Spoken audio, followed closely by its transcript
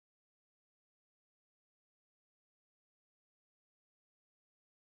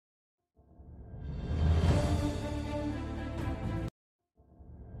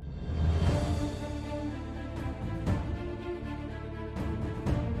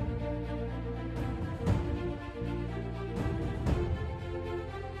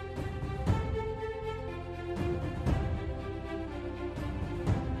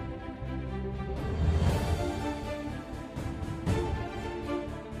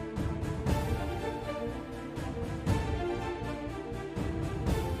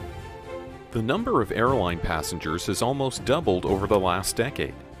The number of airline passengers has almost doubled over the last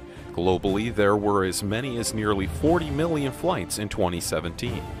decade. Globally, there were as many as nearly 40 million flights in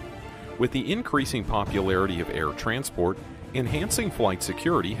 2017. With the increasing popularity of air transport, enhancing flight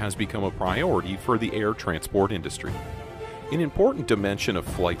security has become a priority for the air transport industry. An important dimension of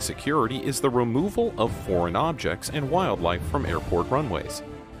flight security is the removal of foreign objects and wildlife from airport runways.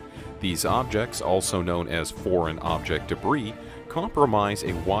 These objects, also known as foreign object debris, compromise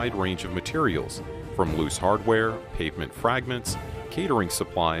a wide range of materials, from loose hardware, pavement fragments, catering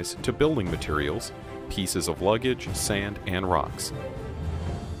supplies to building materials, pieces of luggage, sand, and rocks.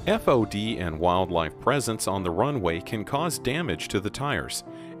 FOD and wildlife presence on the runway can cause damage to the tires,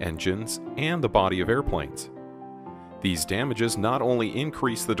 engines, and the body of airplanes. These damages not only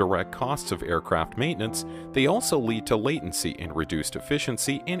increase the direct costs of aircraft maintenance, they also lead to latency and reduced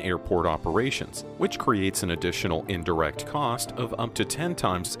efficiency in airport operations, which creates an additional indirect cost of up to 10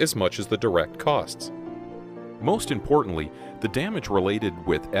 times as much as the direct costs. Most importantly, the damage related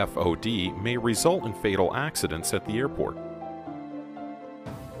with FOD may result in fatal accidents at the airport.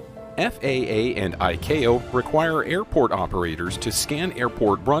 FAA and ICAO require airport operators to scan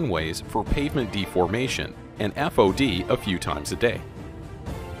airport runways for pavement deformation and FOD a few times a day.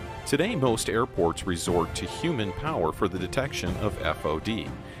 Today, most airports resort to human power for the detection of FOD.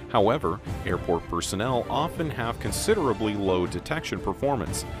 However, airport personnel often have considerably low detection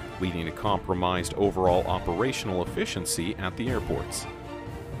performance, leading to compromised overall operational efficiency at the airports.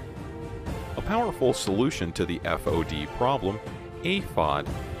 A powerful solution to the FOD problem, AFOD,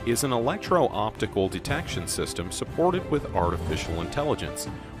 is an electro-optical detection system supported with artificial intelligence,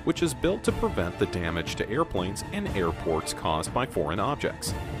 which is built to prevent the damage to airplanes and airports caused by foreign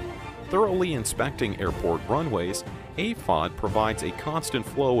objects. Thoroughly inspecting airport runways, AFOD provides a constant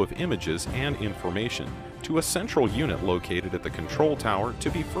flow of images and information to a central unit located at the control tower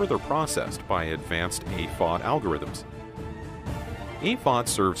to be further processed by advanced AFOD algorithms. AFOD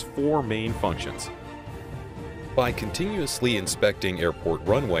serves four main functions. By continuously inspecting airport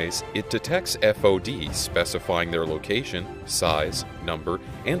runways, it detects FOD specifying their location, size, number,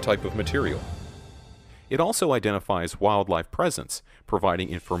 and type of material. It also identifies wildlife presence, providing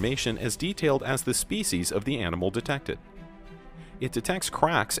information as detailed as the species of the animal detected. It detects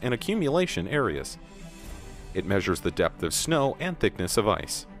cracks and accumulation areas. It measures the depth of snow and thickness of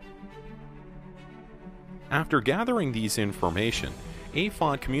ice. After gathering these information,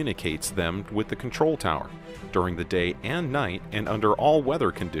 AFOD communicates them with the control tower during the day and night and under all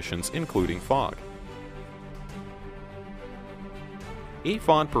weather conditions, including fog.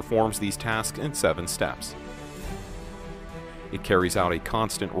 AFOD performs these tasks in 7 steps. It carries out a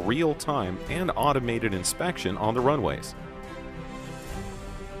constant real-time and automated inspection on the runways.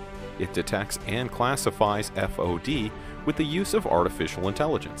 It detects and classifies FOD with the use of artificial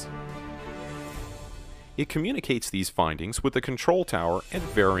intelligence. It communicates these findings with the control tower at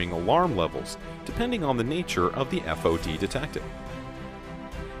varying alarm levels, depending on the nature of the FOD detected.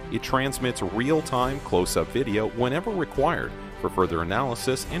 It transmits real-time close-up video whenever required for further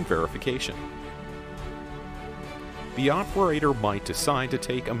analysis and verification. The operator might decide to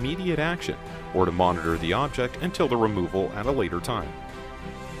take immediate action or to monitor the object until the removal at a later time.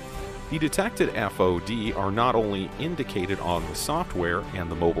 The detected FOD are not only indicated on the software and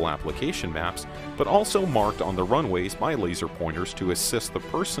the mobile application maps, but also marked on the runways by laser pointers to assist the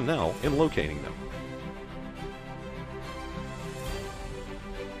personnel in locating them.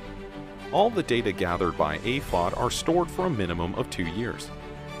 All the data gathered by AFOD are stored for a minimum of 2 years.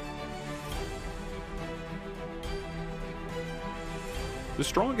 The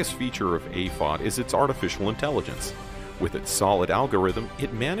strongest feature of AFOD is its artificial intelligence. With its solid algorithm,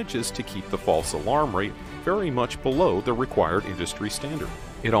 it manages to keep the false alarm rate very much below the required industry standard.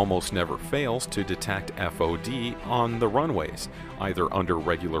 It almost never fails to detect FOD on the runways, either under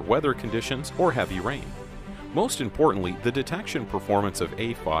regular weather conditions or heavy rain. Most importantly, the detection performance of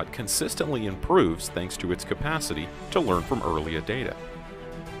AFOD consistently improves thanks to its capacity to learn from earlier data.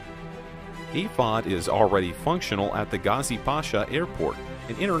 AFOD is already functional at the Gazi Pasha Airport,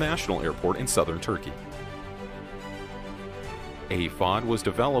 an international airport in southern Turkey. AFOD was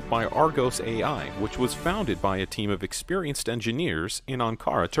developed by Argos AI, which was founded by a team of experienced engineers in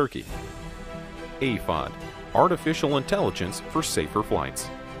Ankara, Turkey. AFOD, artificial intelligence for safer flights.